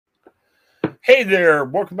Hey there,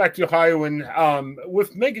 welcome back to Ohioan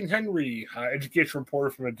with Megan Henry, education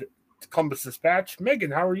reporter from the Columbus Dispatch.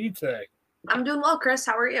 Megan, how are you today? I'm doing well, Chris.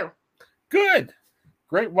 How are you? Good.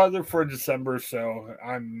 Great weather for December, so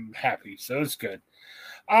I'm happy. So it's good.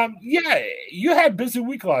 Yeah, you had a busy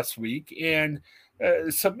week last week and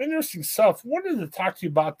some interesting stuff. Wanted to talk to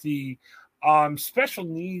you about the special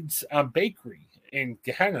needs bakery in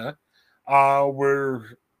Gahanna,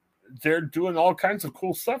 where they're doing all kinds of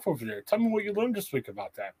cool stuff over there. Tell me what you learned this week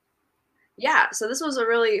about that. Yeah, so this was a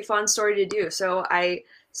really fun story to do. So I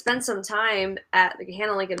spent some time at the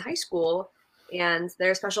Gahanna Lincoln High School, and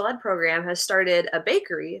their special ed program has started a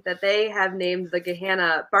bakery that they have named the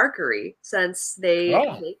Gahanna Barkery since they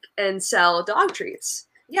Oh, make and sell dog treats.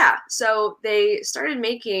 Yeah, so they started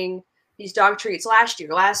making these dog treats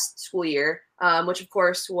last school year, which of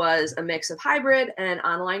course was a mix of hybrid and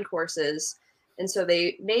online courses. And so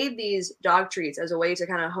they made these dog treats as a way to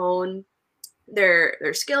kind of hone their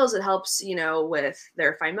skills. It helps with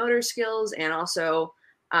their fine motor skills and also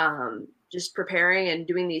just preparing and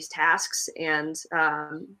doing these tasks and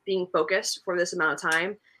being focused for this amount of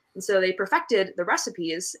time. And so they perfected the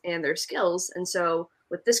recipes and their skills. And so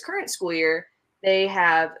with this current school year, they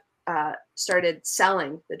have started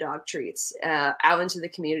selling the dog treats out into the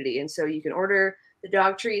community. And so you can order the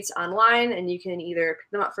dog treats online, and you can either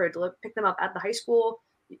pick them up at the high school.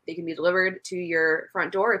 They can be delivered to your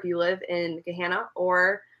front door if you live in Gahanna,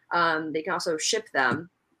 or they can also ship them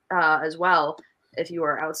as well if you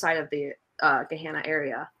are outside of the Gahanna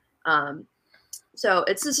area. Um, so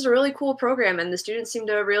this is a really cool program, and the students seem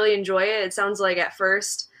to really enjoy it. It sounds like at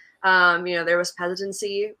first, there was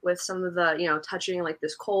hesitancy with some of the, touching like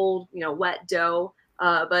this cold, wet dough.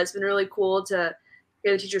 But it's been really cool to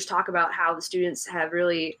hear the teachers talk about how the students have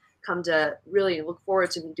really come to really look forward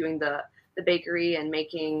to doing the bakery and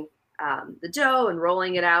making the dough and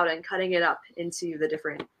rolling it out and cutting it up into the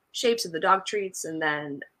different shapes of the dog treats, and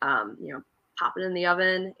then pop it in the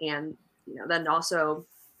oven, and then also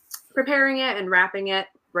preparing it and wrapping it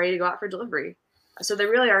ready to go out for delivery. So they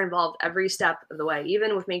really are involved every step of the way,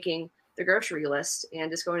 even with making the grocery list and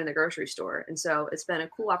just going to the grocery store. And so it's been a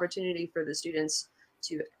cool opportunity for the students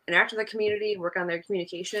to interact with the community, work on their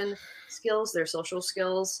communication skills, their social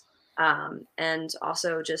skills, and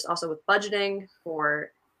also with budgeting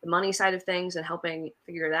for the money side of things and helping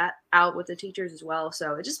figure that out with the teachers as well.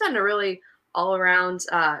 So it's just been a really all around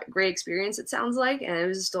great experience, it sounds like, and it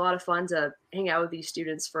was just a lot of fun to hang out with these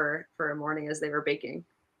students for a morning as they were baking.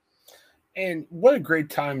 and what a great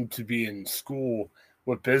time to be in school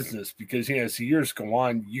with business because as the years go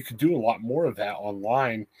on, you could do a lot more of that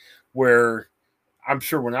online. Where I'm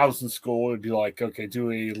sure when I was in school, it'd be like, okay,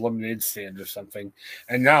 do a lemonade stand or something.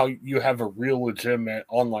 And now you have a real legitimate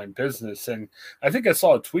online business. And I think I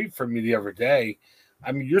saw a tweet from you the other day.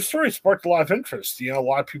 I mean, your story sparked a lot of interest. A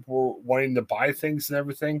lot of people were wanting to buy things and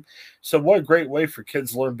everything. So, what a great way for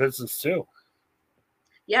kids to learn business, too.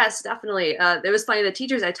 Yes, definitely. It was funny. The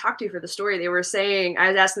teachers I talked to for the story, they were saying, I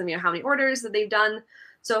was asking them, how many orders that they've done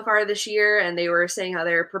so far this year, and they were saying how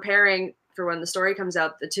they're preparing for when the story comes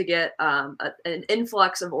out to get an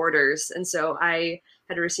influx of orders. And so I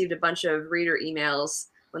had received a bunch of reader emails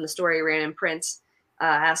when the story ran in print,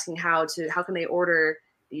 asking how can they order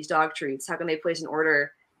these dog treats? How can they place an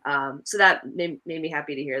order? So that made me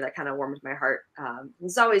happy to hear. That kind of warmed my heart.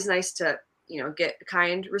 It's always nice to get a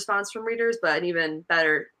kind response from readers, but an even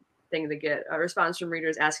better thing to get a response from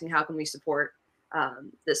readers asking how can we support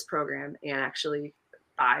this program and actually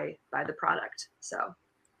buy the product. So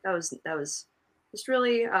that was just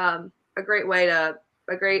really a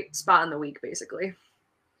great spot in the week, basically.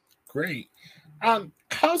 Great.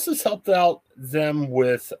 How's this helped out them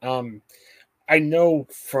with? I know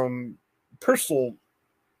from personal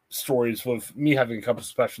stories with me having a couple of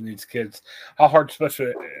special needs kids, how hard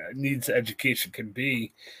special needs education can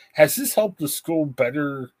be. Has this helped the school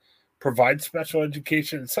better provide special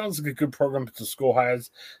education? It sounds like a good program that the school has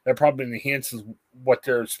that probably enhances what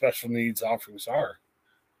their special needs offerings are.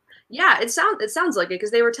 Yeah, it sounds like it,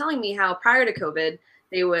 because they were telling me how prior to COVID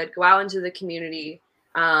they would go out into the community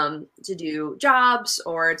to do jobs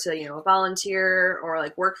or to volunteer or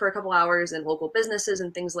like work for a couple hours in local businesses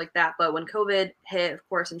and things like that. But when COVID hit, of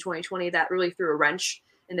course, in 2020, that really threw a wrench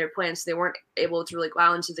in their plans. They weren't able to really go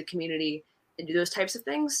out into the community and do those types of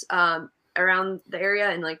things around the area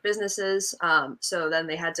and like businesses. So then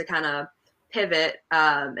they had to kind of pivot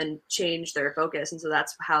and change their focus, and so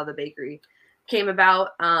that's how the bakery came about.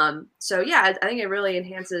 So yeah, I think it really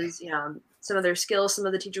enhances some of their skills. Some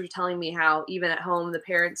of the teachers were telling me how even at home, the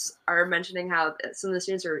parents are mentioning how some of the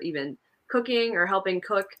students are even cooking or helping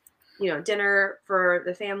cook, dinner for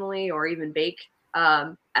the family or even bake.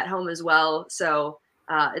 at home as well. So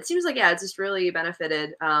it seems like, yeah, it's just really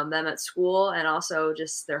benefited them at school and also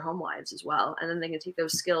just their home lives as well. And then they can take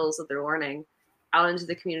those skills that they're learning out into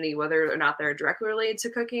the community, whether or not they're directly related to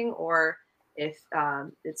cooking or if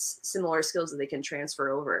it's similar skills that they can transfer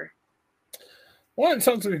over. Well, it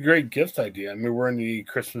sounds like a great gift idea. I mean, we're in the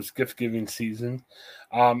Christmas gift giving season.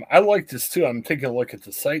 I like this too. I'm taking a look at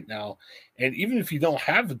the site now, and even if you don't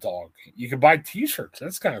have a dog, you can buy T-shirts.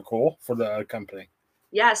 That's kind of cool for the company.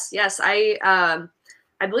 Yes, yes. I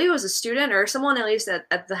believe it was a student or someone at least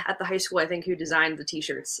at the high school, I think, who designed the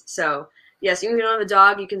T-shirts. So yes, even if you don't have a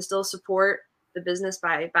dog, you can still support the business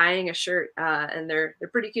by buying a shirt, and they're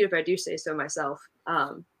pretty cute if I do say so myself.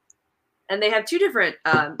 And they have two different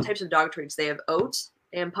types of dog treats. They have oat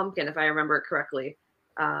and pumpkin, if I remember correctly.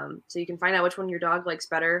 So you can find out which one your dog likes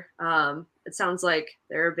better. It sounds like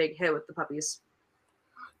they're a big hit with the puppies.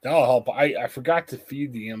 That'll help. I forgot to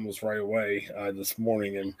feed the animals right away this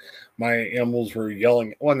morning, and my animals were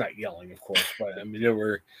yelling. Well, not yelling, of course, but I mean they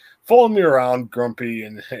were following me around, grumpy,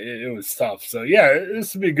 and it was tough. So yeah,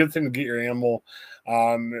 this would be a good thing to get your animal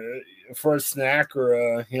um, for a snack or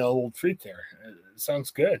a little treat there. It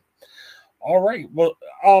sounds good. All right. Well,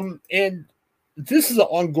 and this is an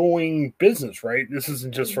ongoing business, right? This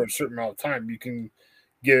isn't just for a certain amount of time. You can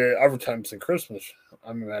get it other times than Christmas.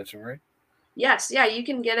 I'm imagining, right? Yes, yeah, you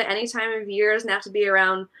can get it any time of year. It doesn't have to be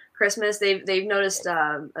around Christmas. They've noticed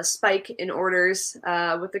a spike in orders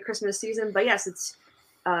with the Christmas season, but yes, it's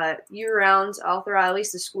year round all throughout at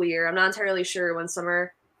least the school year. I'm not entirely sure when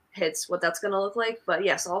summer hits what that's going to look like, but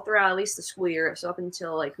yes, all throughout at least the school year, so up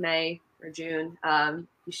until like May or June,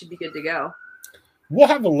 you should be good to go. We'll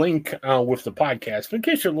have a link with the podcast. But in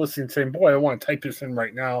case you're listening saying, boy, I want to type this in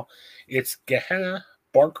right now, it's Gahanna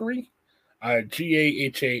Barkery,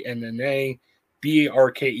 GAHANNA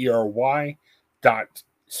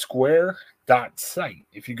BARKERY.square.site.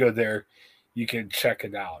 If you go there, you can check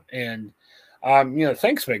it out. And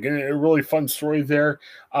thanks, Megan. A really fun story there.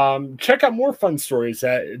 Check out more fun stories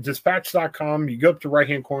at dispatch.com. You go up to the right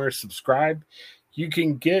hand corner, subscribe. You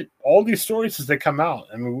can get all these stories as they come out.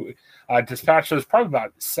 I mean, Dispatch does probably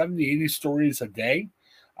about 70, 80 stories a day.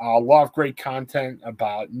 A lot of great content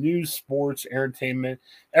about news, sports, entertainment,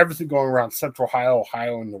 everything going around Central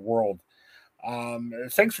Ohio, and the world.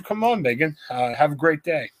 Thanks for coming on, Megan. Have a great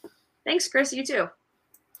day. Thanks, Chris. You too.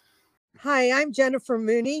 Hi, I'm Jennifer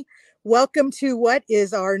Mooney. Welcome to what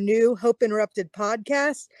is our new Hope Interrupted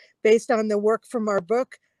podcast based on the work from our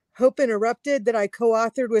book, Hope Interrupted, that I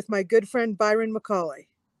co-authored with my good friend Byron McCauley.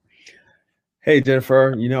 Hey,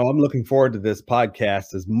 Jennifer, I'm looking forward to this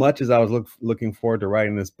podcast as much as I was looking forward to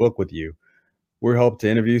writing this book with you. We hope to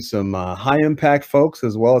interview some high impact folks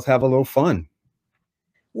as well as have a little fun.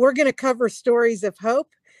 We're going to cover stories of hope.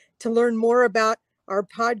 To learn more about our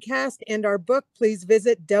podcast and our book, please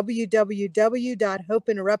visit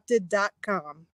www.hopeinterrupted.com.